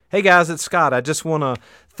Hey guys, it's Scott. I just want to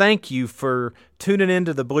thank you for tuning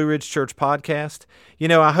into the Blue Ridge Church podcast.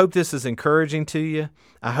 I hope this is encouraging to you.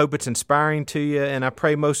 I hope it's inspiring to you, and I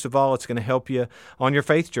pray most of all it's going to help you on your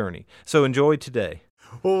faith journey. So enjoy today.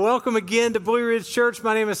 Well, welcome again to Blue Ridge Church.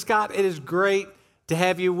 My name is Scott. It is great to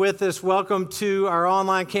have you with us. Welcome to our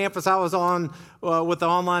online campus. I was on with the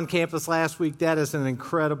online campus last week. That is an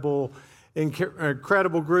incredible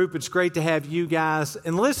group. It's great to have you guys.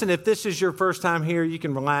 And listen, if this is your first time here, you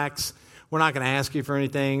can relax. We're not going to ask you for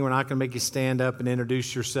anything. We're not going to make you stand up and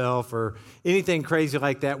introduce yourself or anything crazy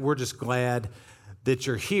like that. We're just glad that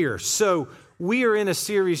you're here. So we are in a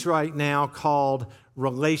series right now called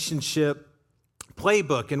Relationship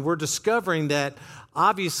Playbook, and we're discovering that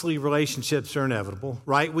obviously relationships are inevitable,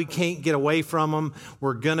 right? We can't get away from them.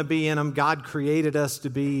 We're going to be in them. God created us to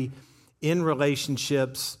be in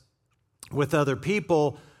relationships with other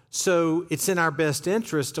people, so it's in our best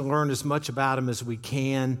interest to learn as much about them as we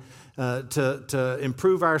can, to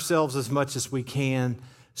improve ourselves as much as we can,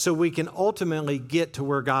 so we can ultimately get to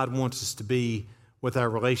where God wants us to be with our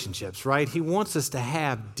relationships, right? He wants us to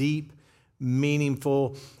have deep,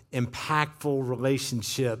 meaningful, impactful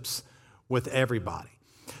relationships with everybody.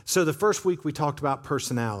 So the first week we talked about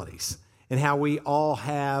personalities and how we all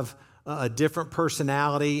have a different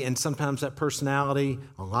personality, and sometimes a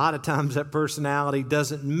lot of times that personality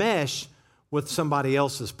doesn't mesh with somebody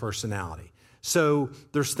else's personality. So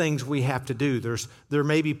there's things we have to do. There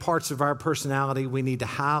may be parts of our personality we need to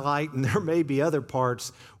highlight, and there may be other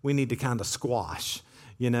parts we need to kind of squash,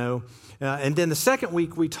 And then the second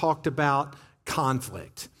week we talked about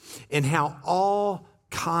conflict and how all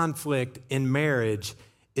conflict in marriage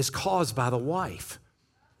is caused by the wife.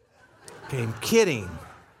 Okay, I'm kidding.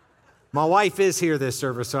 My wife is here this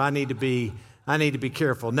service, so I need to be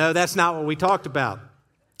careful. No, that's not what we talked about.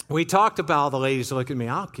 We talked about, the ladies look at me,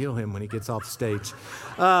 I'll kill him when he gets off the stage.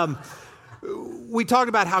 We talked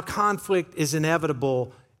about how conflict is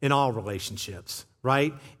inevitable in all relationships,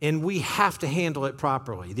 right? And we have to handle it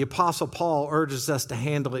properly. The Apostle Paul urges us to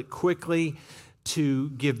handle it quickly, to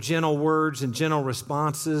give gentle words and gentle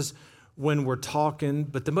responses when we're talking.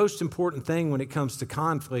 But the most important thing when it comes to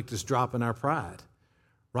conflict is dropping our pride.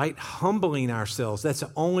 Right? Humbling ourselves. That's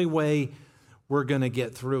the only way we're going to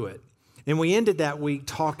get through it. And we ended that week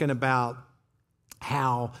talking about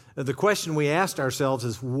how the question we asked ourselves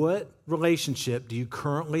is, what relationship do you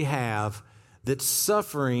currently have that's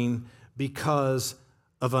suffering because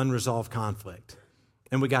of unresolved conflict?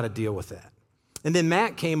 And we got to deal with that. And then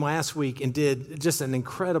Matt came last week and did just an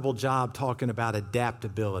incredible job talking about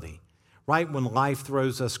adaptability. Right? When life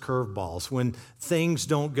throws us curveballs, when things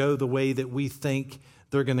don't go the way that we think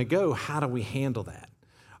they're going to go, how do we handle that?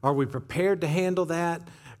 Are we prepared to handle that?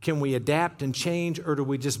 Can we adapt and change, or do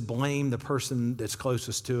we just blame the person that's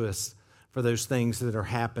closest to us for those things that are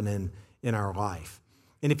happening in our life?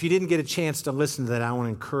 And if you didn't get a chance to listen to that, I want to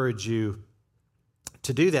encourage you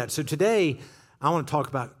to do that. So today, I want to talk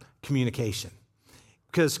about communication,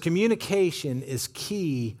 because communication is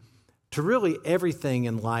key to really everything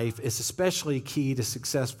in life. It's especially key to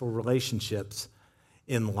successful relationships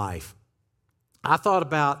in life. I thought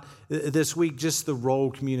about this week just the role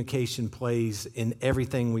communication plays in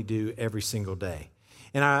everything we do every single day.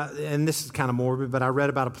 And this is kind of morbid, but I read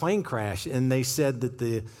about a plane crash, and they said that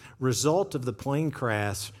the result of the plane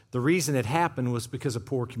crash, the reason it happened was because of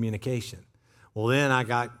poor communication. Well, then I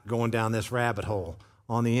got going down this rabbit hole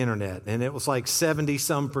on the internet, and it was like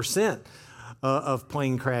 70% of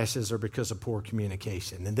plane crashes are because of poor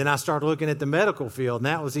communication. And then I started looking at the medical field, and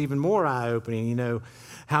that was even more eye-opening.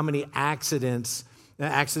 How many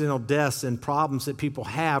accidental deaths and problems that people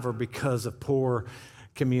have are because of poor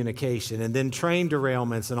communication. And then train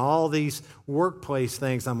derailments and all these workplace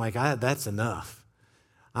things. I'm like, that's enough.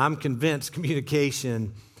 I'm convinced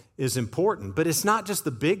communication is important, but it's not just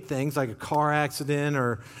the big things like a car accident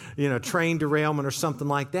or, train derailment or something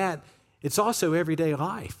like that. It's also everyday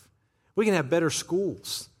life. We can have better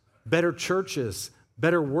schools, better churches,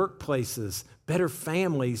 better workplaces, better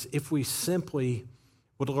families if we simply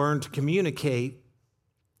would learn to communicate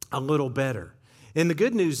a little better. And the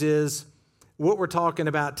good news is what we're talking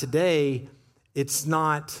about today, it's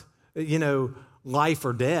not, life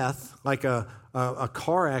or death, like a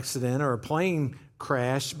car accident or a plane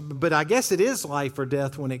crash, but I guess it is life or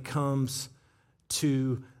death when it comes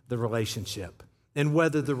to the relationship and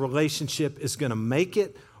whether the relationship is going to make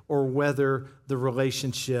it or whether the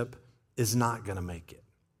relationship is not going to make it.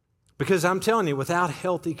 Because I'm telling you, without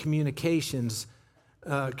healthy communication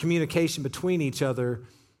between each other,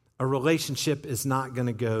 a relationship is not going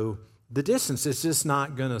to go the distance. It's just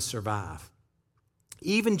not going to survive.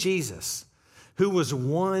 Even Jesus, who was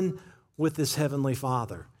one with his heavenly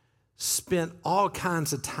Father, spent all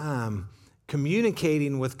kinds of time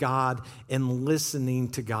communicating with God and listening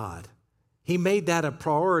to God. He made that a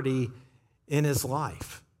priority in his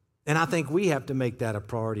life. And I think we have to make that a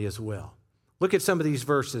priority as well. Look at some of these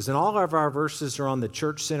verses. And all of our verses are on the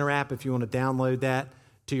Church Center app if you want to download that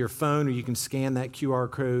to your phone, or you can scan that QR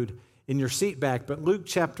code in your seat back. But Luke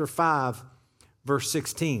chapter 5, verse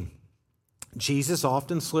 16. Jesus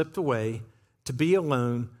often slipped away to be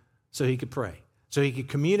alone so he could pray, so he could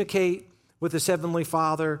communicate with his heavenly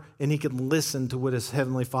Father, and he could listen to what his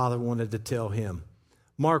heavenly Father wanted to tell him.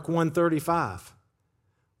 Mark 1:35,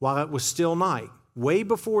 while it was still night, way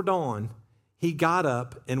before dawn, he got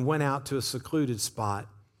up and went out to a secluded spot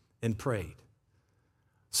and prayed.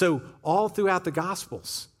 So all throughout the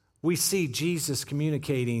Gospels, we see Jesus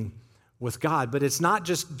communicating with God. But it's not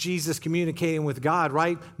just Jesus communicating with God,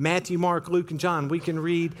 right? Matthew, Mark, Luke, and John, we can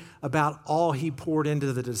read about all he poured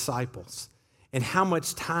into the disciples and how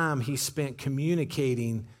much time he spent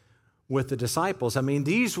communicating with the disciples. I mean,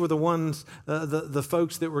 these were the ones, the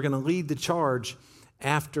folks that were going to lead the charge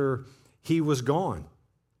after he was gone.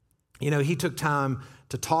 You know, he took time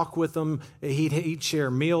to talk with them. He'd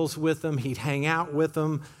share meals with them. He'd hang out with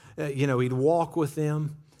them. He'd walk with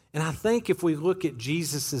them. And I think if we look at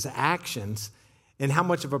Jesus' actions and how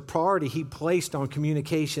much of a priority he placed on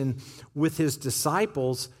communication with his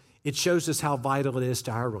disciples, it shows us how vital it is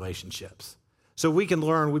to our relationships. So we can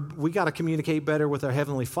learn, we got to communicate better with our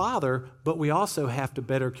Heavenly Father, but we also have to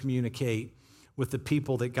better communicate with the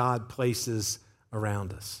people that God places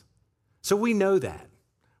around us. So we know that.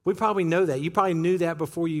 We probably know that. You probably knew that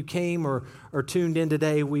before you came or tuned in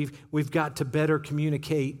today. We've got to better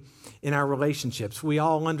communicate in our relationships. We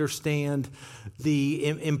all understand the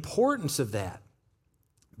importance of that,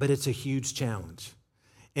 but it's a huge challenge.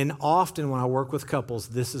 And often when I work with couples,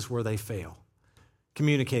 this is where they fail,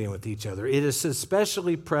 communicating with each other. It is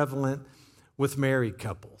especially prevalent with married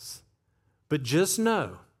couples. But just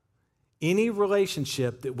know, any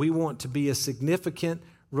relationship that we want to be a significant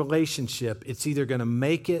relationship, it's either going to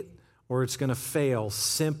make it or it's going to fail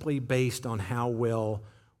simply based on how well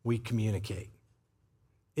we communicate.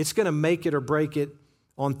 It's going to make it or break it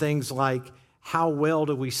on things like how well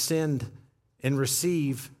do we send and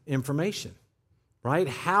receive information, right?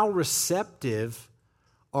 How receptive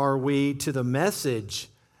are we to the message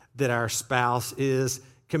that our spouse is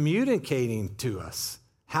communicating to us?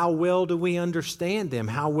 How well do we understand them?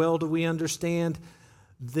 How well do we understand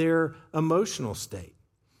their emotional state?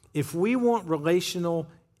 If we want relational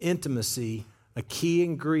intimacy, a key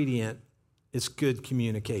ingredient is good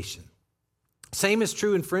communication. Same is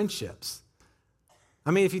true in friendships.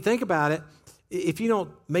 I mean, if you think about it, if you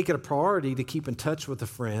don't make it a priority to keep in touch with a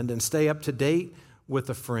friend and stay up to date with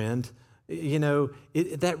a friend,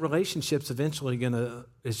 that relationship's eventually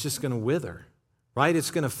it's just going to wither, right?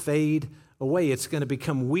 It's going to fade away. It's going to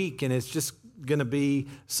become weak, and it's just going to be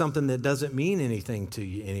something that doesn't mean anything to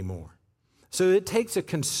you anymore. So it takes a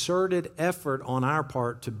concerted effort on our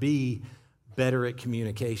part to be better at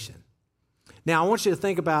communication. Now, I want you to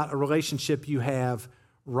think about a relationship you have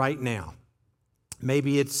right now.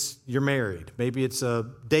 Maybe you're married. Maybe it's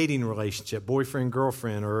a dating relationship, boyfriend,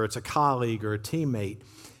 girlfriend, or it's a colleague or a teammate.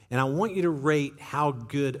 And I want you to rate how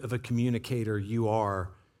good of a communicator you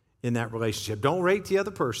are in that relationship. Don't rate the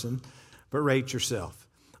other person, but rate yourself.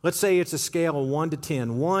 Let's say it's a scale of 1 to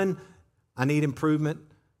 10. 1, I need improvement.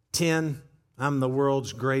 10, I'm the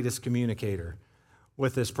world's greatest communicator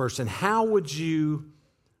with this person. How would you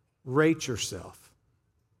rate yourself?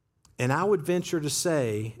 And I would venture to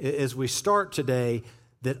say, as we start today,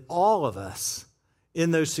 that all of us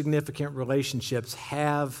in those significant relationships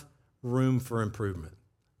have room for improvement.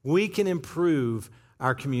 We can improve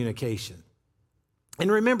our communication.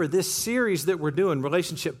 And remember, this series that we're doing,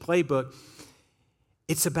 Relationship Playbook,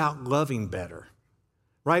 it's about loving better,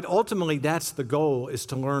 right? Ultimately, that's the goal, is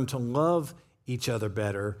to learn to love each other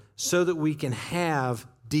better so that we can have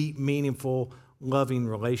deep, meaningful, loving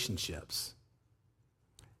relationships.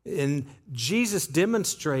 And Jesus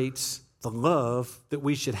demonstrates the love that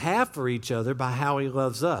we should have for each other by how he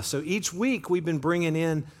loves us. So each week we've been bringing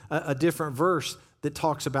in a different verse that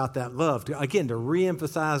talks about that love. Again, to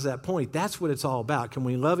reemphasize that point, that's what it's all about. Can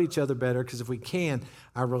we love each other better? Because if we can,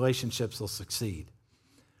 our relationships will succeed.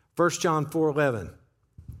 1 John 4:11.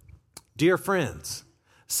 Dear friends,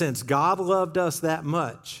 since God loved us that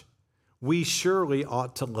much, we surely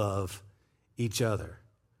ought to love each other.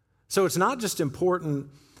 So it's not just important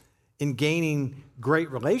in gaining great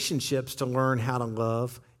relationships to learn how to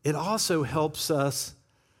love, it also helps us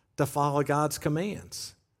to follow God's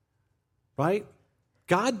commands, right?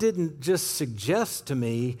 God didn't just suggest to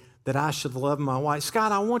me that I should love my wife.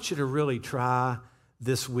 Scott, I want you to really try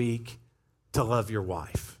this week to love your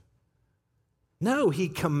wife. No, he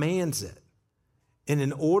commands it. And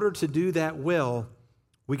in order to do that well,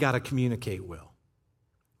 we got to communicate well.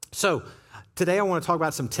 So today I want to talk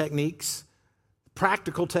about some techniques,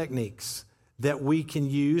 practical techniques that we can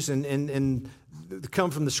use and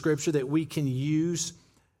come from the scripture that we can use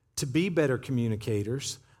to be better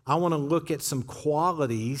communicators. I want to look at some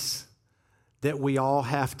qualities that we all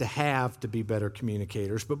have to be better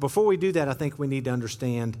communicators. But before we do that, I think we need to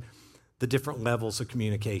understand the different levels of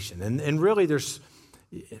communication. And really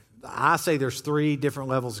I say there's 3 different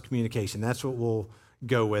levels of communication. That's what we'll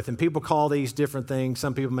go with. And people call these different things.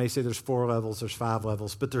 Some people may say there's 4 levels, there's 5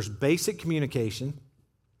 levels, but there's basic communication.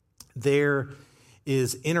 There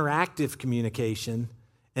is interactive communication,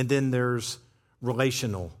 and then there's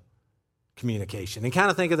relational communication. And kind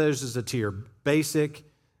of think of those as a tier: basic,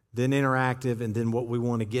 then interactive, and then what we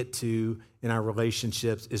want to get to in our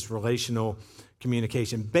relationships is relational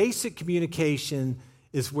communication. Basic communication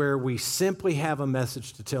is where we simply have a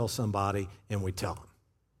message to tell somebody and we tell them.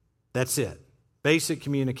 That's it. Basic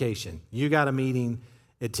communication. You got a meeting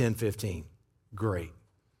at 10:15. Great.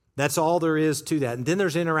 That's all there is to that. And then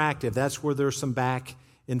there's interactive. That's where there's some back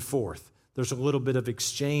and forth. There's a little bit of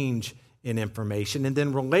exchange in information. And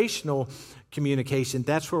then relational communication,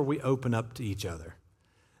 that's where we open up to each other.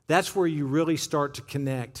 That's where you really start to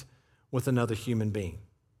connect with another human being.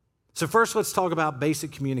 So first, let's talk about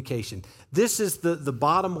basic communication. This is the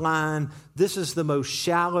bottom line. This is the most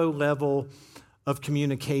shallow level of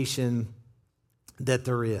communication that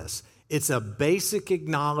there is. It's a basic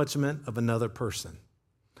acknowledgement of another person.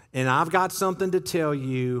 And I've got something to tell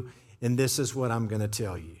you, and this is what I'm going to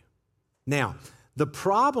tell you. Now, the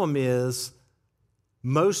problem is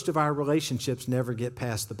most of our relationships never get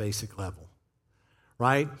past the basic level,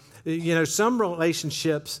 right? Some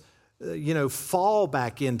relationships, fall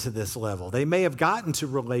back into this level. They may have gotten to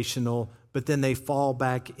relational, but then they fall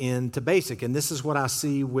back into basic. And this is what I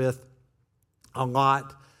see with a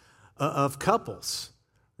lot of couples.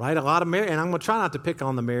 Right? A lot of married, and I'm going to try not to pick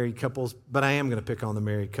on the married couples, but I am going to pick on the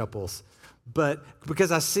married couples. But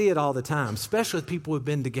because I see it all the time, especially with people who've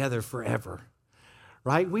been together forever.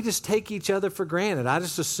 Right? We just take each other for granted. I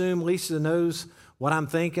just assume Lisa knows what I'm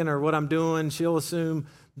thinking or what I'm doing. She'll assume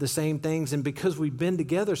the same things. And because we've been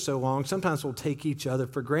together so long, sometimes we'll take each other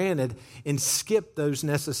for granted and skip those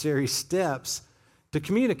necessary steps to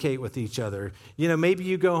communicate with each other. Maybe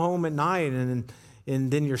you go home at night and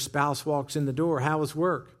then your spouse walks in the door. How was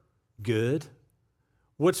work? Good.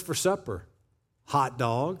 What's for supper? Hot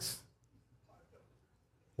dogs.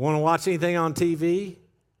 Want to watch anything on TV?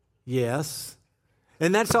 Yes.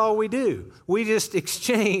 And that's all we do. We just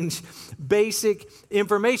exchange basic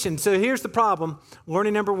information. So here's the problem.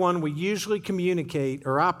 Learning number 1, we usually communicate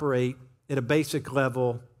or operate at a basic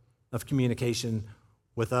level of communication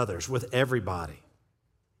with others, with everybody.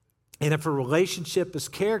 And if a relationship is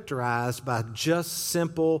characterized by just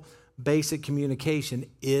simple, basic communication,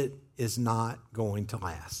 it is not going to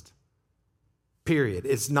last. Period.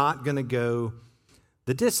 It's not going to go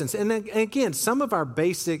the distance. And again, some of our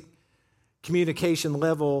basic communication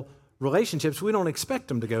level relationships, we don't expect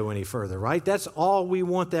them to go any further, right? That's all we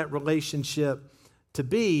want that relationship to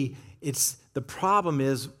be. The problem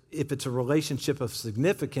is if it's a relationship of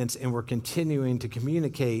significance and we're continuing to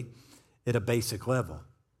communicate at a basic level.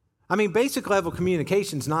 Basic level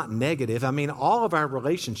communication is not negative. All of our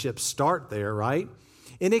relationships start there, right?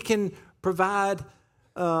 And it can provide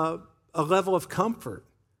a level of comfort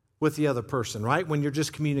with the other person, right? When you're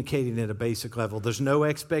just communicating at a basic level. There's no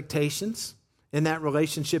expectations in that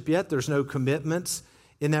relationship yet. There's no commitments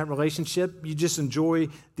in that relationship. You just enjoy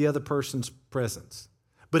the other person's presence.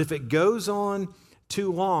 But if it goes on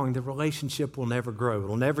too long, the relationship will never grow.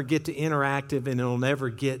 It'll never get to interactive, and it'll never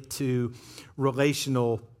get to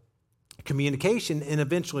relational communication, and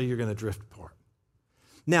eventually you're going to drift apart.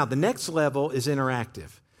 Now, the next level is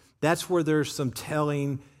interactive. That's where there's some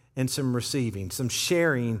telling and some receiving, some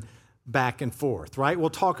sharing back and forth, right?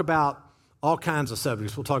 We'll talk about all kinds of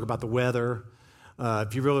subjects. We'll talk about the weather.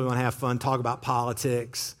 If you really want to have fun, talk about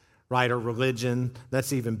politics, right, or religion.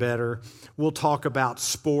 That's even better. We'll talk about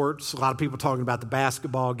sports. A lot of people talking about the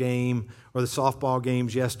basketball game or the softball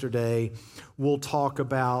games yesterday. We'll talk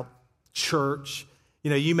about church.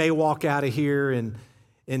 You may walk out of here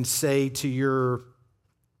and say to your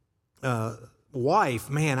wife,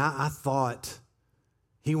 man, I thought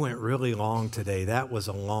he went really long today. That was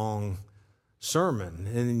a long sermon.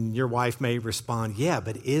 And your wife may respond, yeah,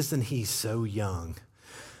 but isn't he so young?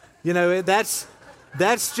 That's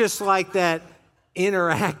just like that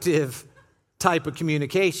interactive type of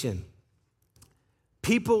communication.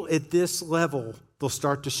 People at this level, they'll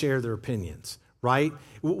start to share their opinions. right?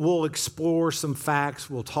 We'll explore some facts.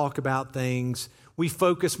 We'll talk about things. We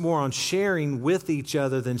focus more on sharing with each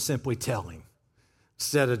other than simply telling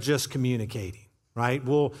instead of just communicating, right?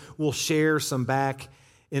 We'll share some back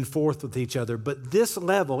and forth with each other. But this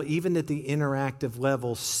level, even at the interactive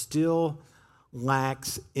level, still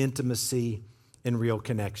lacks intimacy and real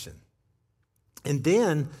connection. And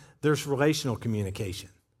then there's relational communication.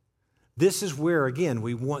 This is where, again,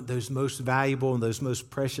 we want those most valuable and those most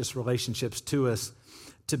precious relationships to us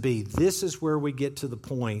to be. This is where we get to the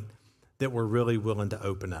point that we're really willing to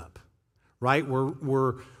open up, right?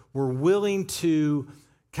 We're willing to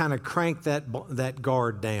kind of crank that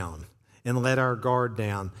guard down and let our guard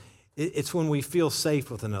down. It's when we feel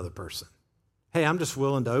safe with another person. Hey, I'm just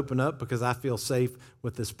willing to open up because I feel safe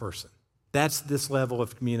with this person. That's this level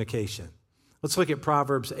of communication. Let's look at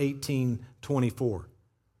Proverbs 18:24.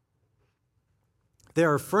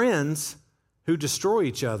 There are friends who destroy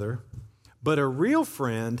each other, but a real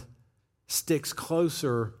friend sticks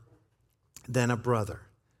closer than a brother.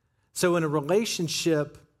 So in a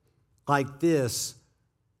relationship like this,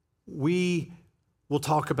 we will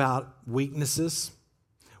talk about weaknesses.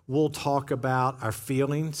 We'll talk about our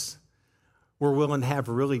feelings. We're willing to have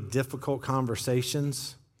really difficult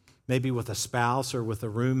conversations, maybe with a spouse or with a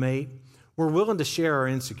roommate. We're willing to share our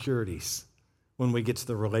insecurities when we get to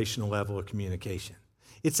the relational level of communication.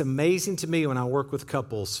 It's amazing to me when I work with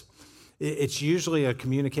couples, it's usually a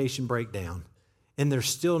communication breakdown, and they're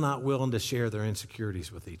still not willing to share their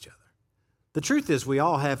insecurities with each other. The truth is, we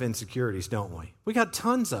all have insecurities, don't we? We got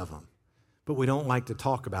tons of them, but we don't like to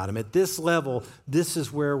talk about them. At this level, this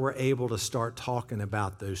is where we're able to start talking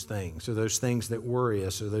about those things, or those things that worry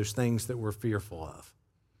us, or those things that we're fearful of.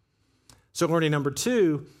 So learning number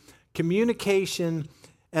 2, communication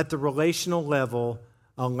at the relational level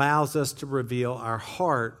allows us to reveal our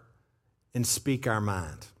heart and speak our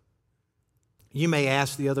mind. You may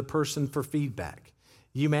ask the other person for feedback.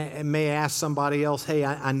 You may ask somebody else, hey,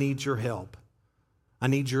 I need your help. I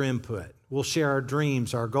need your input. We'll share our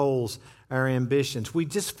dreams, our goals, our ambitions. We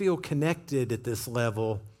just feel connected at this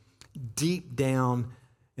level deep down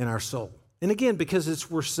in our soul. And again, because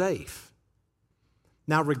we're safe.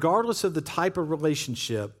 Now, regardless of the type of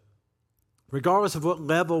relationship, regardless of what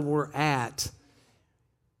level we're at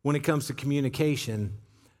when it comes to communication,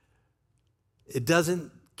 it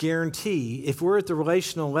doesn't guarantee, if we're at the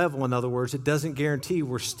relational level, in other words, it doesn't guarantee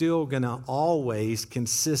we're still going to always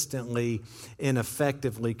consistently and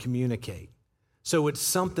effectively communicate. So it's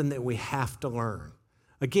something that we have to learn.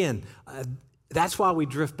 Again, that's why we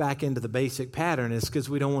drift back into the basic pattern, is because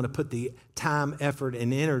we don't want to put the time, effort,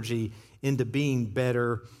 and energy into being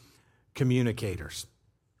better communicators.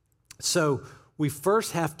 So we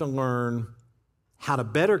first have to learn how to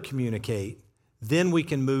better communicate, then we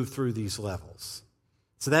can move through these levels.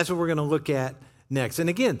 So that's what we're going to look at next. And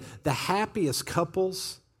again, the happiest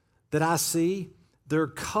couples that I see, they're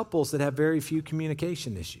couples that have very few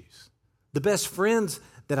communication issues. The best friends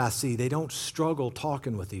that I see, they don't struggle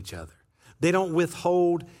talking with each other. They don't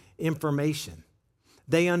withhold information.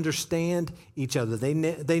 They understand each other.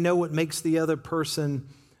 They know what makes the other person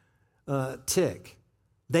tick.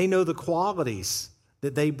 They know the qualities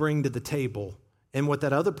that they bring to the table and what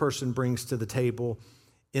that other person brings to the table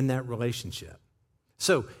in that relationship.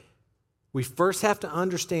 So we first have to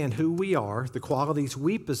understand who we are, the qualities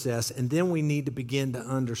we possess, and then we need to begin to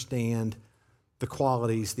understand the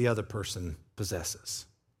qualities the other person possesses.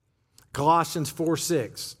 Colossians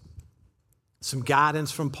 4:6, some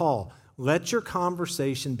guidance from Paul. Let your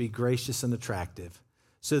conversation be gracious and attractive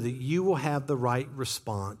so that you will have the right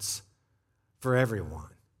response for everyone.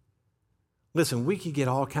 Listen, we could get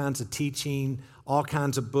all kinds of teaching, all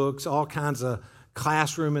kinds of books, all kinds of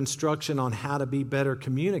classroom instruction on how to be better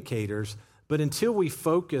communicators, but until we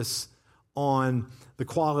focus on the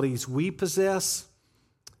qualities we possess,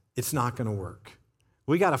 it's not going to work.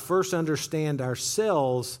 We got to first understand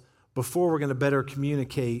ourselves before we're going to better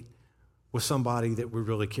communicate with somebody that we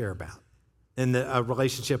really care about and a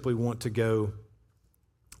relationship we want to go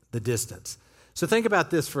the distance. So think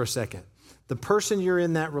about this for a second. The person you're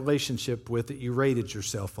in that relationship with that you rated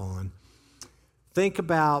yourself on, think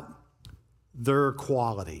about their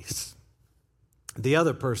qualities, the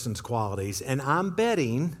other person's qualities, and I'm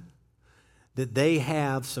betting that they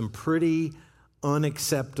have some pretty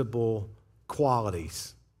unacceptable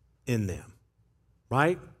qualities in them,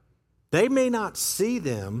 right? They may not see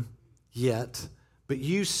them yet, but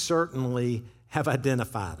you certainly have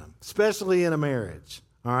identified them, especially in a marriage,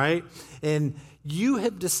 all right? And you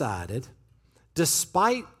have decided,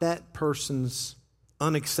 despite that person's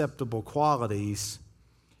unacceptable qualities,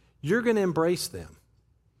 you're going to embrace them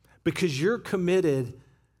because you're committed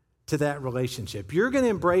to that relationship. You're going to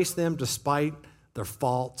embrace them despite their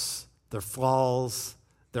faults, their flaws,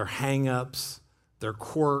 their hang-ups, their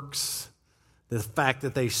quirks, the fact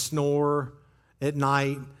that they snore at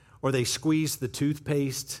night or they squeeze the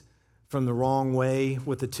toothpaste from the wrong way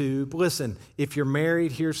with the tube. Listen, if you're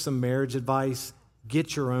married, here's some marriage advice.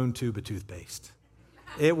 Get your own tube of toothpaste.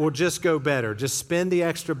 It will just go better. Just spend the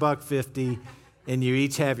extra $1.50 and you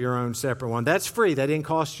each have your own separate one. That's free. That didn't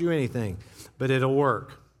cost you anything, but it'll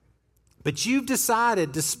work. But you've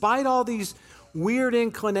decided, despite all these weird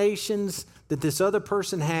inclinations that this other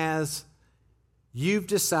person has, you've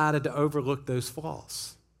decided to overlook those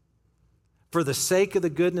flaws for the sake of the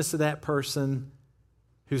goodness of that person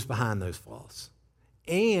who's behind those flaws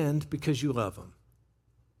and because you love them.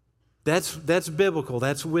 That's biblical.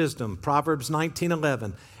 That's wisdom. Proverbs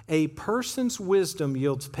 19:11. A person's wisdom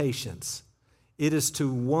yields patience. It is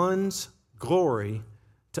to one's glory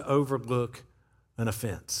to overlook an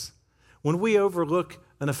offense. When we overlook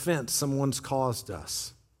an offense someone's caused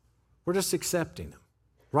us, we're just accepting them,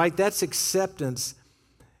 right? That's acceptance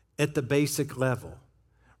at the basic level.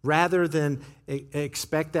 Rather than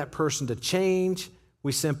expect that person to change,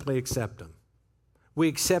 we simply accept them. We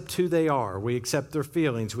accept who they are. We accept their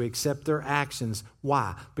feelings. We accept their actions.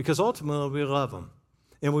 Why? Because ultimately we love them.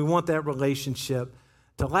 And we want that relationship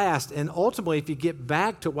to last. And ultimately, if you get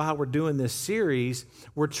back to why we're doing this series,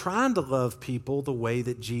 we're trying to love people the way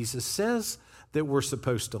that Jesus says that we're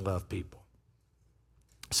supposed to love people.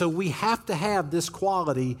 So we have to have this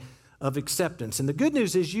quality of acceptance. And the good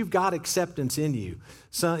news is you've got acceptance in you.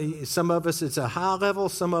 Some of us, it's a high level.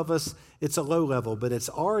 Some of us, it's a low level. But it's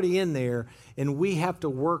already in there, and we have to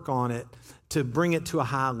work on it to bring it to a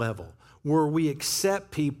high level where we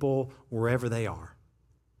accept people wherever they are,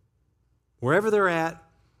 wherever they're at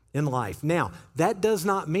in life. Now, that does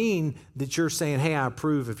not mean that you're saying, hey, I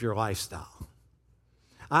approve of your lifestyle.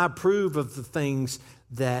 I approve of the things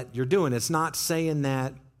that you're doing. It's not saying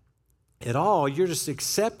that at all. You're just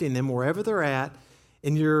accepting them wherever they're at,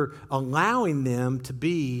 and you're allowing them to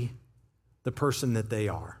be the person that they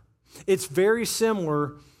are. It's very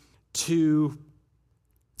similar to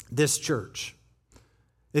this church.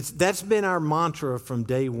 That's been our mantra from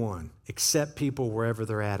day one. Accept people wherever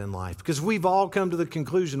they're at in life. Because we've all come to the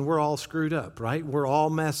conclusion we're all screwed up, right? We're all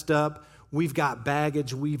messed up. We've got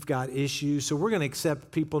baggage. We've got issues. So we're going to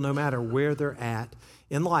accept people no matter where they're at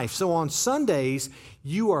in life. So on Sundays,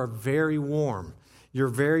 you are very warm. You're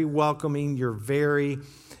very welcoming. You're very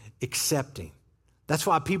accepting. That's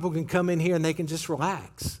why people can come in here and they can just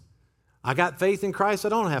relax. I got faith in Christ. I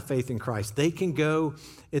don't have faith in Christ. They can go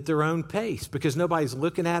at their own pace because nobody's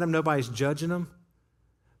looking at them. Nobody's judging them.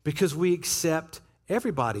 Because we accept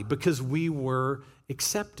everybody. Because we were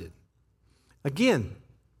accepted. Again,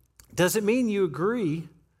 doesn't mean you agree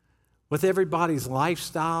with everybody's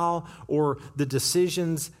lifestyle or the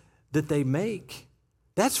decisions that they make.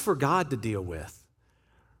 That's for God to deal with,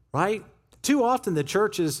 right? Too often the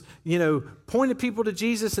churches, pointed people to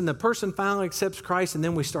Jesus and the person finally accepts Christ and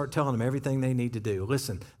then we start telling them everything they need to do.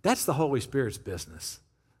 Listen, that's the Holy Spirit's business.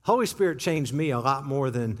 Holy Spirit changed me a lot more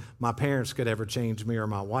than my parents could ever change me or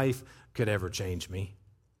my wife could ever change me.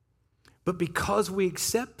 But because we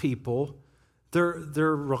accept people,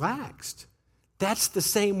 they're relaxed. That's the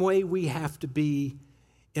same way we have to be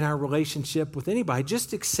in our relationship with anybody.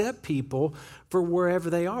 Just accept people for wherever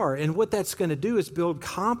they are. And what that's going to do is build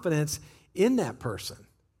confidence in that person.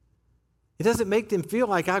 It doesn't make them feel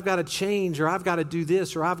like I've got to change or I've got to do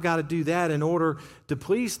this or I've got to do that in order to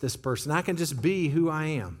please this person. I can just be who I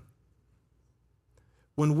am.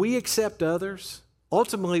 When we accept others,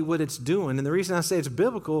 ultimately what it's doing, and the reason I say it's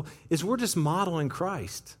biblical, is we're just modeling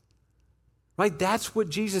Christ. Right? That's what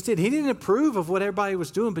Jesus did. He didn't approve of what everybody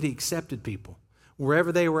was doing, but he accepted people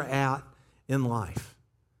wherever they were at in life.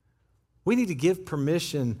 We need to give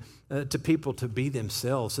permission to people to be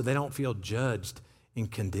themselves so they don't feel judged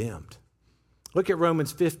and condemned. Look at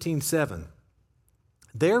Romans 15:7.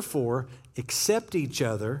 Therefore, accept each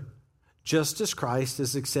other just as Christ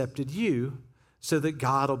has accepted you so that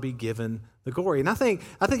God will be given the glory. And I think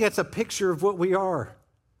that's a picture of what we are,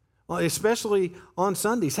 especially on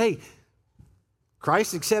Sundays. Hey,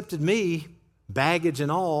 Christ accepted me, baggage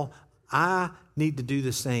and all. I need to do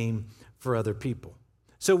the same for other people.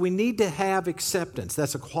 So we need to have acceptance.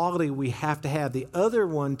 That's a quality we have to have. The other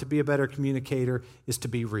one, to be a better communicator, is to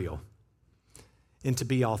be real and to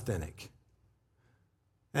be authentic.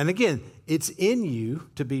 And again, it's in you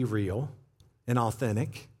to be real and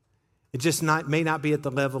authentic. It just may not be at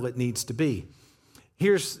the level it needs to be.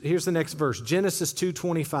 Here's the next verse, Genesis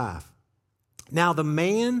 2:25. Now the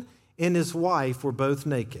man and his wife were both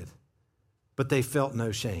naked, but they felt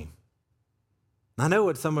no shame. I know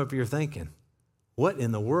what some of you are thinking. What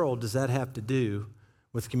in the world does that have to do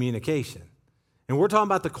with communication? And we're talking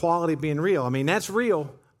about the quality of being real. I mean, that's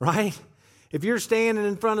real, right? If you're standing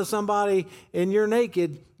in front of somebody and you're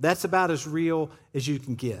naked, that's about as real as you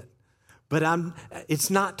can get. But it's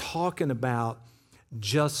not talking about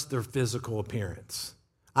just their physical appearance.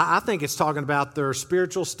 I think it's talking about their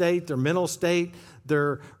spiritual state, their mental state,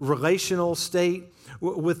 their relational state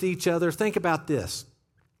with each other. Think about this.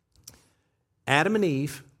 Adam and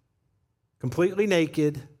Eve, completely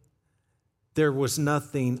naked. There was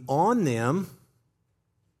nothing on them.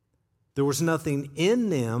 There was nothing in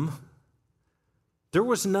them. There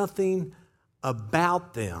was nothing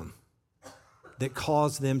about them that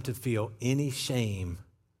caused them to feel any shame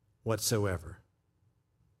whatsoever.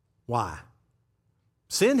 Why?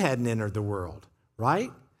 Sin hadn't entered the world,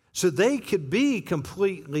 right? So they could be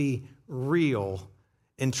completely real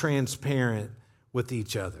and transparent with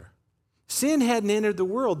each other. Sin hadn't entered the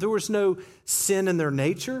world. There was no sin in their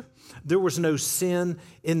nature. There was no sin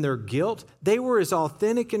in their guilt. They were as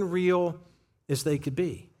authentic and real as they could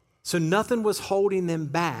be. So nothing was holding them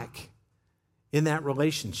back in that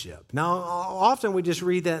relationship. Now, often we just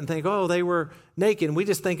read that and think, oh, they were naked, and we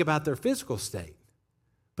just think about their physical state.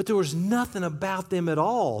 But there was nothing about them at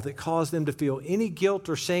all that caused them to feel any guilt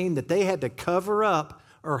or shame that they had to cover up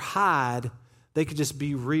or hide. They could just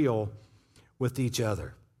be real with each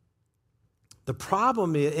other. The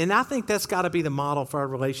problem is, and I think that's got to be the model for our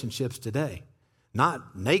relationships today.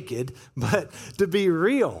 Not naked, but to be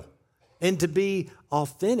real and to be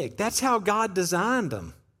authentic. That's how God designed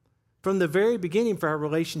them from the very beginning for our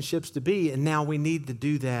relationships to be. And now we need to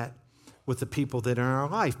do that with the people that are in our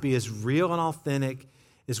life. Be as real and authentic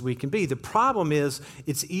as we can be. The problem is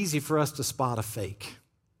it's easy for us to spot a fake.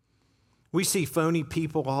 We see phony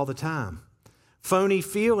people all the time, phony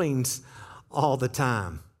feelings all the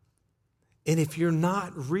time. And if you're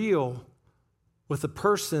not real with the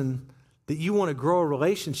person that you want to grow a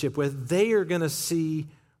relationship with, they are going to see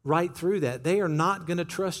right through that. They are not going to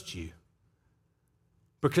trust you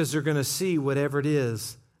because they're going to see whatever it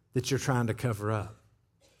is that you're trying to cover up.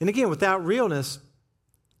 And again, without realness,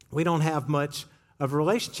 we don't have much of a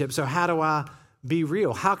relationship. So how do I be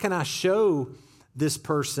real? How can I show this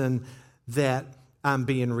person that I'm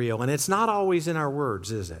being real? And it's not always in our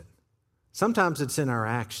words, is it? Sometimes it's in our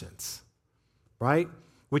actions, right?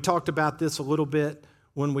 We talked about this a little bit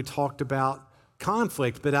when we talked about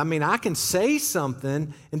conflict, but I mean, I can say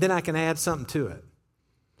something and then I can add something to it.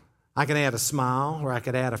 I can add a smile, or I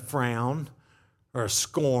could add a frown or a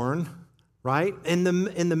scorn, right? And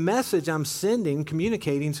the message I'm sending,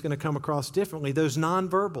 communicating, is going to come across differently. Those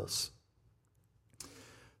nonverbals.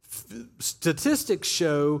 Statistics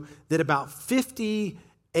show that about 58%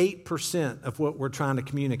 of what we're trying to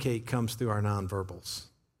communicate comes through our nonverbals.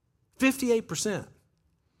 58%.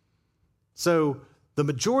 So the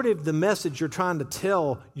majority of the message you're trying to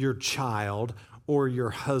tell your child or your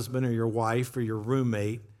husband or your wife or your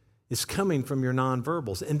roommate is coming from your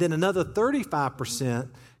nonverbals. And then another 35%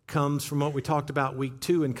 comes from what we talked about week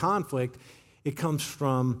 2 in conflict. It comes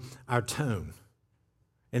from our tone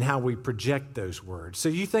and how we project those words. So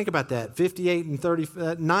you think about that, 58 and 30,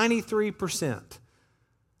 93%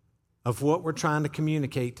 of what we're trying to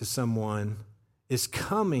communicate to someone is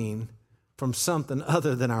coming from something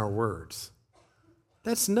other than our words.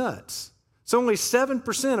 That's nuts. So only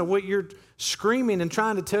 7% of what you're screaming and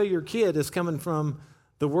trying to tell your kid is coming from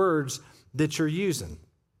the words that you're using.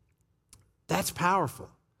 That's powerful.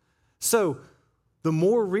 So the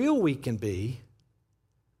more real we can be,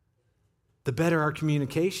 the better our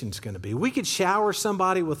communication is going to be. We could shower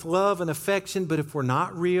somebody with love and affection, but if we're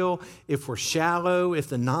not real, if we're shallow, if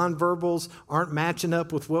the nonverbals aren't matching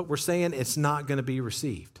up with what we're saying, it's not going to be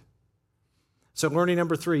received. So learning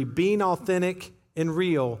number 3, being authentic and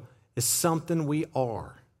real is something we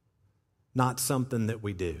are, not something that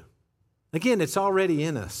we do. Again, it's already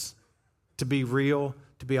in us to be real,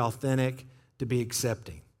 to be authentic, to be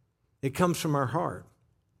accepting. It comes from our heart.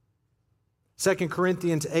 2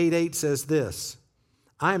 Corinthians 8:8 says this,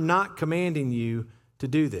 I am not commanding you to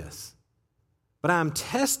do this, but I am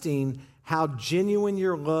testing how genuine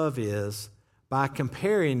your love is by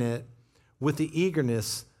comparing it with the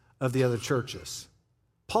eagerness of the other churches.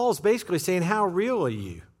 Paul's basically saying, how real are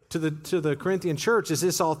you to the Corinthian church? Is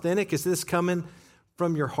this authentic? Is this coming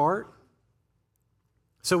from your heart?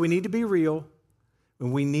 So we need to be real,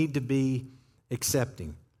 and we need to be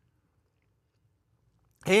accepting.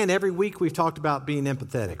 And every week we've talked about being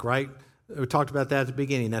empathetic, right? We talked about that at the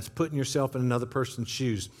beginning. That's putting yourself in another person's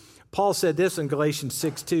shoes. Paul said this in Galatians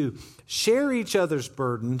 6:2, share each other's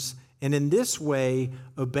burdens, and in this way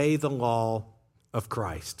obey the law of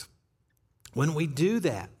Christ. When we do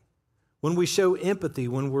that, when we show empathy,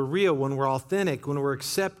 when we're real, when we're authentic, when we're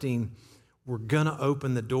accepting, we're going to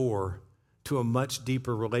open the door to a much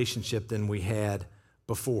deeper relationship than we had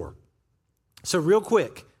before. So real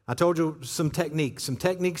quick, I told you some techniques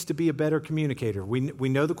to be a better communicator. We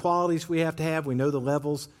know the qualities we have to have. We know the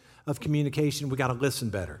levels of communication. We got to listen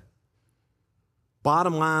better.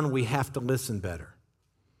 Bottom line, we have to listen better.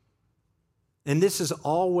 And this is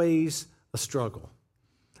always a struggle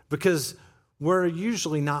because we're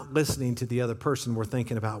usually not listening to the other person. We're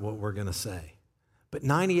thinking about what we're going to say. But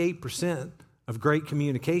 98% of great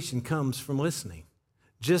communication comes from listening,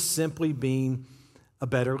 just simply being a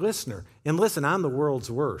better listener. And listen, I'm the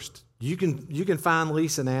world's worst. You can find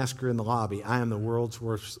Lisa and ask her in the lobby. I am the world's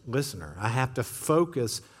worst listener. I have to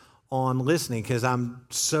focus on listening because I'm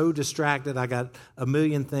so distracted. I got a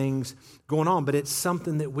million things going on, but it's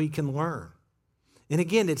something that we can learn. And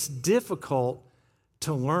again, it's difficult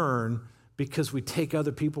to learn because we take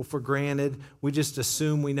other people for granted. We just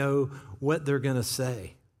assume we know what they're going to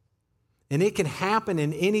say. And it can happen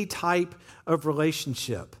in any type of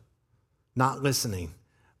relationship, not listening,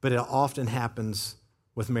 but it often happens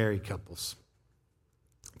with married couples.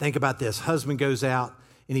 Think about this. Husband goes out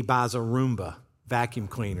and he buys a Roomba vacuum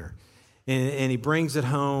cleaner. And he brings it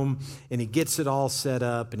home and he gets it all set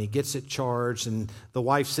up and he gets it charged. And the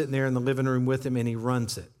wife's sitting there in the living room with him and he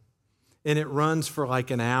runs it. And it runs for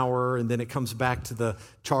like an hour and then it comes back to the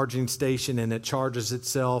charging station and it charges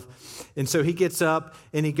itself. And so he gets up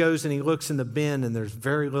and he goes and he looks in the bin and there's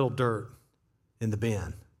very little dirt in the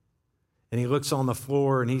bin. And he looks on the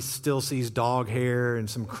floor and he still sees dog hair and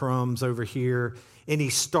some crumbs over here. And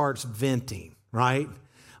he starts venting, right?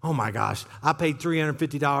 Oh my gosh, I paid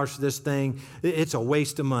 $350 for this thing. It's a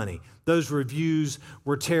waste of money. Those reviews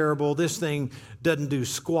were terrible. This thing doesn't do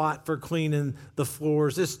squat for cleaning the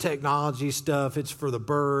floors. This technology stuff, it's for the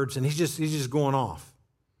birds. And he's just going off.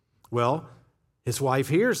 Well, his wife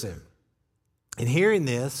hears him. And hearing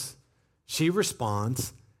this, she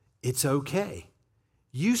responds, "It's okay.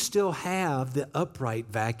 You still have the upright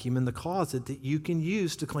vacuum in the closet that you can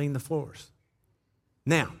use to clean the floors."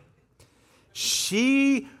 Now,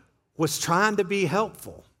 she was trying to be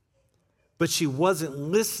helpful, but she wasn't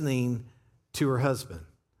listening to her husband,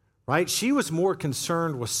 right? She was more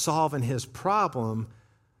concerned with solving his problem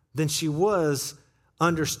than she was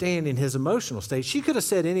understanding his emotional state. She could have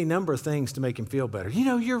said any number of things to make him feel better. You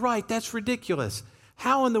know, you're right, that's ridiculous.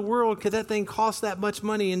 How in the world could that thing cost that much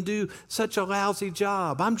money and do such a lousy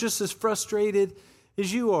job? I'm just as frustrated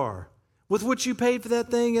as you are. With what you paid for that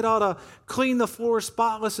thing, it ought to clean the floor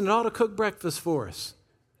spotless and it ought to cook breakfast for us.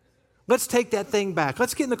 Let's take that thing back.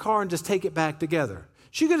 Let's get in the car and just take it back together.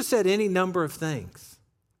 She could have said any number of things.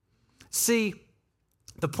 See,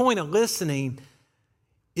 the point of listening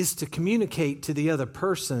is to communicate to the other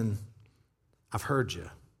person, I've heard you,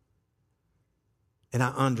 and I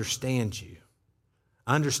understand you.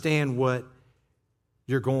 I understand what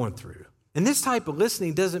you're going through. And this type of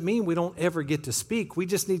listening doesn't mean we don't ever get to speak. We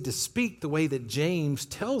just need to speak the way that James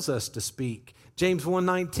tells us to speak. James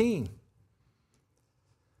 1:19.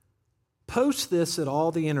 Post this at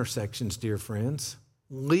all the intersections, dear friends.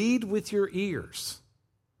 Lead with your ears.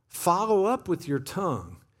 Follow up with your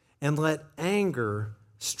tongue. And let anger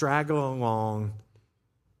straggle along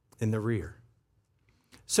in the rear.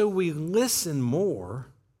 So we listen more.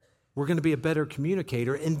 We're going to be a better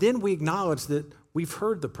communicator. And then we acknowledge that we've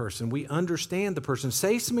heard the person. We understand the person.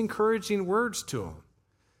 Say some encouraging words to them.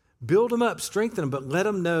 Build them up, strengthen them, but let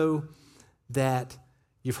them know that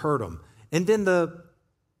you've heard them. And then the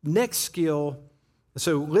next skill,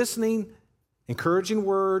 so listening, encouraging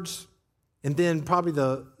words, and then probably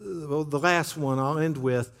the last one I'll end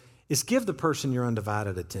with is give the person your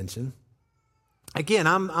undivided attention. Again,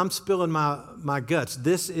 I'm spilling my guts.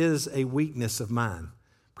 This is a weakness of mine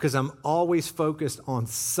because I'm always focused on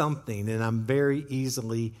something and I'm very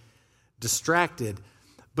easily distracted.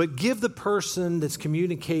 But give the person that's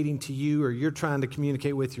communicating to you or you're trying to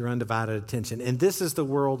communicate with your undivided attention. And this is the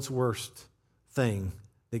world's worst thing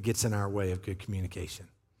that gets in our way of good communication.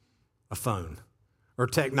 A phone or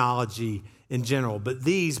technology in general. But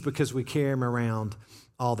these because we carry them around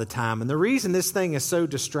all the time. And the reason this thing is so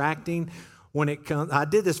distracting when it comes, I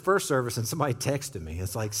did this first service and somebody texted me.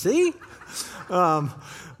 It's like, see?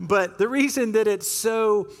 But the reason that it's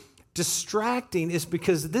so distracting is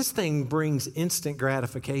because this thing brings instant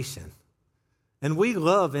gratification. And we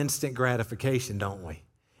love instant gratification, don't we?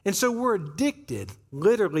 And so we're addicted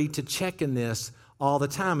literally to checking this all the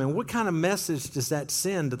time. And what kind of message does that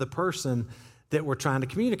send to the person that we're trying to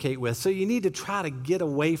communicate with? So you need to try to get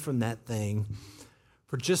away from that thing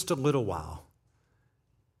for just a little while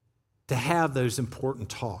to have those important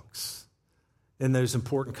talks. in those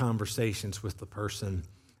important conversations with the person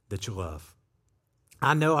that you love.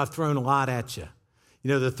 I know I've thrown a lot at you. You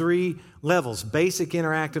know, the 3 levels: basic,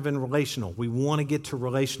 interactive, and relational. We want to get to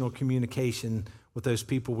relational communication with those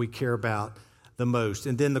people we care about the most.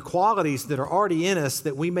 And then the qualities that are already in us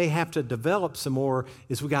that we may have to develop some more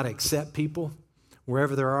is we got to accept people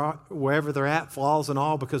wherever they're at, flaws and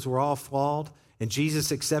all, because we're all flawed. And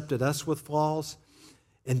Jesus accepted us with flaws.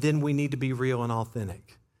 And then we need to be real and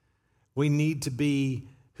authentic. We need to be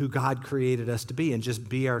who God created us to be and just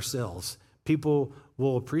be ourselves. People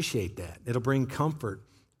will appreciate that. It'll bring comfort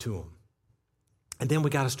to them. And then we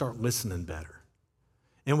got to start listening better.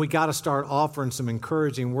 And we got to start offering some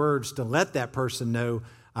encouraging words to let that person know,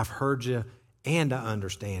 I've heard you and I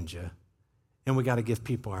understand you. And we got to give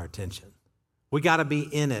people our attention. We got to be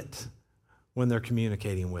in it when they're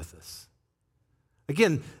communicating with us.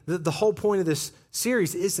 Again, the whole point of this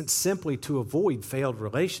series isn't simply to avoid failed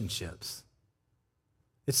relationships.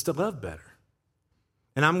 It's to love better.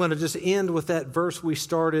 And I'm going to just end with that verse we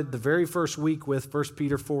started the very first week with, 1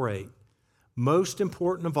 Peter 4:8. Most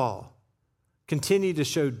important of all, continue to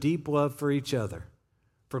show deep love for each other,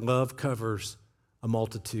 for love covers a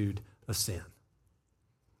multitude of sin.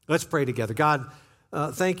 Let's pray together. God,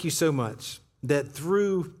 thank you so much that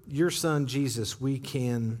through your Son, Jesus, we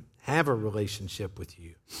can have a relationship with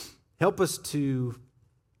you. Help us to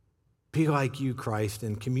be like you, Christ,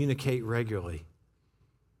 and communicate regularly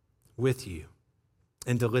with you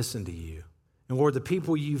and to listen to you. And Lord, the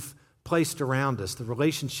people you've placed around us, the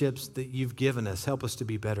relationships that you've given us, help us to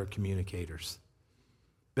be better communicators,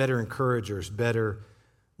 better encouragers, better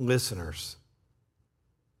listeners.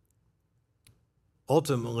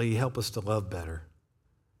 Ultimately, help us to love better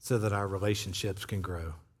so that our relationships can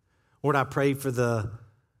grow. Lord, I pray for the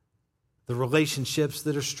relationships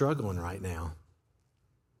that are struggling right now.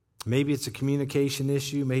 Maybe it's a communication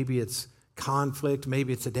issue, maybe it's conflict,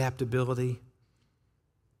 maybe it's adaptability.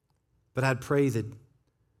 But I'd pray that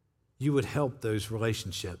you would help those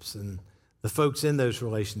relationships and the folks in those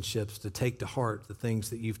relationships to take to heart the things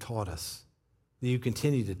that you've taught us, that you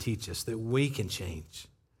continue to teach us, that we can change.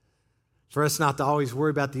 For us not to always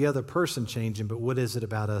worry about the other person changing, but what is it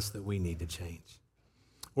about us that we need to change?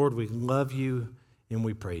 Lord, we love you and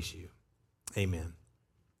we praise you. Amen.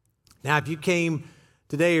 Now, if you came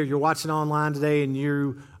today or you're watching online today and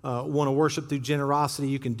you want to worship through generosity,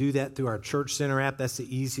 you can do that through our Church Center app. That's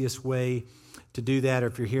the easiest way to do that. Or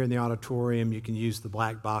if you're here in the auditorium, you can use the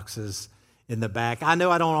black boxes in the back. I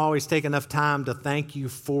know I don't always take enough time to thank you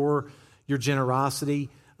for your generosity,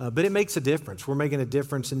 but it makes a difference. We're making a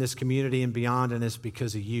difference in this community and beyond, and it's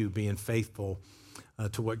because of you being faithful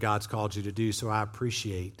to what God's called you to do. So I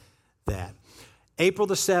appreciate that. April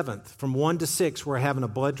the 7th, from 1 to 6, we're having a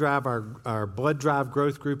blood drive. Our blood drive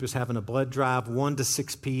growth group is having a blood drive 1 to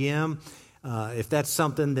 6 p.m. If that's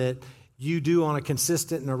something that you do on a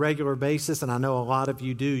consistent and a regular basis, and I know a lot of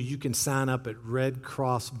you do, you can sign up at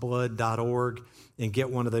redcrossblood.org and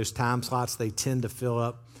get one of those time slots. They tend to fill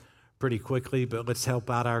up pretty quickly, but let's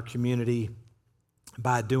help out our community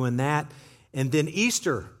by doing that. And then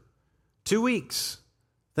Easter, 2 weeks.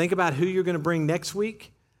 Think about who you're going to bring next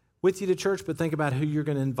week with you to church, but think about who you're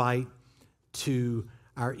going to invite to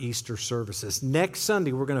our Easter services. Next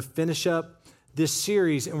Sunday, we're going to finish up this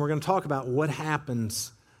series, and we're going to talk about what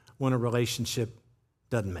happens when a relationship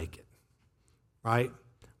doesn't make it, right?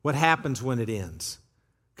 What happens when it ends?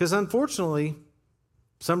 Because unfortunately,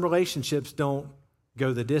 some relationships don't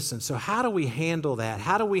go the distance. So how do we handle that?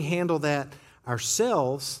 How do we handle that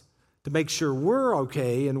ourselves to make sure we're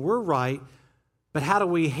okay and we're right? But how do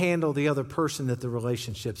we handle the other person that the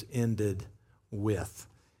relationship's ended with?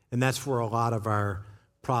 And that's where a lot of our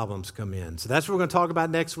problems come in. So that's what we're going to talk about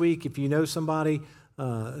next week. If you know somebody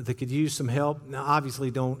that could use some help, now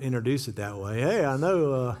obviously don't introduce it that way. Hey, I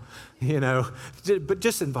know, but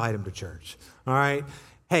just invite them to church. All right?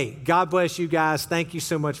 Hey, God bless you guys. Thank you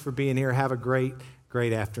so much for being here. Have a great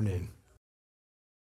afternoon.